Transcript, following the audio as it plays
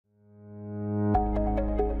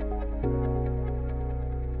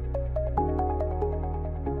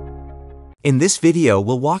In this video,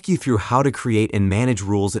 we'll walk you through how to create and manage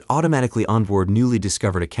rules that automatically onboard newly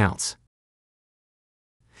discovered accounts.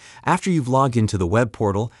 After you've logged into the web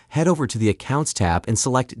portal, head over to the Accounts tab and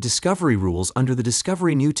select Discovery Rules under the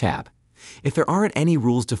Discovery New tab. If there aren't any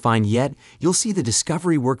rules defined yet, you'll see the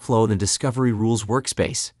Discovery Workflow in the Discovery Rules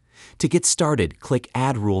workspace. To get started, click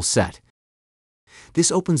Add Rule Set.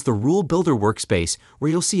 This opens the Rule Builder workspace where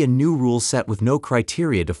you'll see a new rule set with no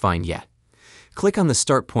criteria defined yet. Click on the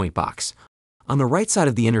Start Point box. On the right side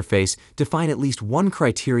of the interface, define at least one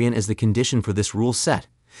criterion as the condition for this rule set.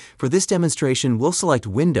 For this demonstration, we'll select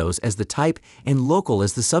Windows as the type and Local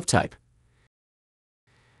as the subtype.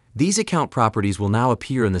 These account properties will now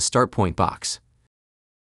appear in the Start Point box.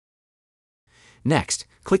 Next,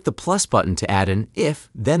 click the plus button to add an if,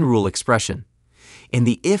 then rule expression. In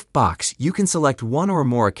the if box, you can select one or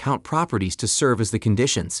more account properties to serve as the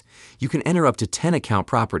conditions. You can enter up to 10 account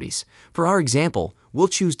properties. For our example, we'll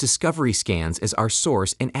choose Discovery Scans as our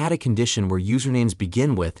source and add a condition where usernames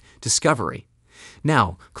begin with Discovery.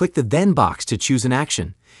 Now, click the Then box to choose an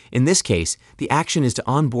action. In this case, the action is to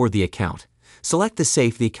onboard the account. Select the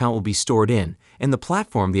safe the account will be stored in and the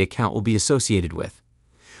platform the account will be associated with.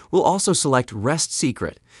 We'll also select Rest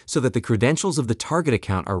Secret so that the credentials of the target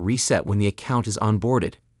account are reset when the account is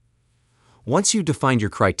onboarded. Once you've defined your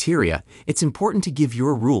criteria, it's important to give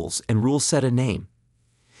your rules and rule set a name.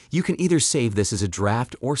 You can either save this as a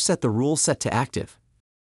draft or set the rule set to active.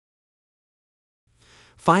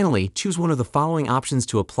 Finally, choose one of the following options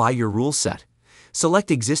to apply your rule set.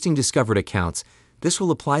 Select Existing Discovered Accounts. This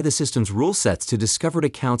will apply the system's rule sets to discovered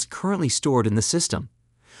accounts currently stored in the system.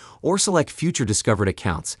 Or select Future Discovered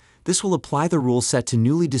Accounts. This will apply the rule set to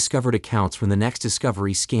newly discovered accounts from the next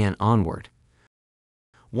discovery scan onward.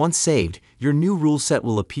 Once saved, your new rule set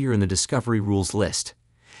will appear in the Discovery Rules list.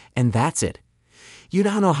 And that's it. You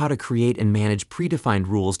now know how to create and manage predefined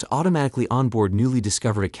rules to automatically onboard newly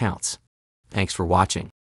discovered accounts. Thanks for watching.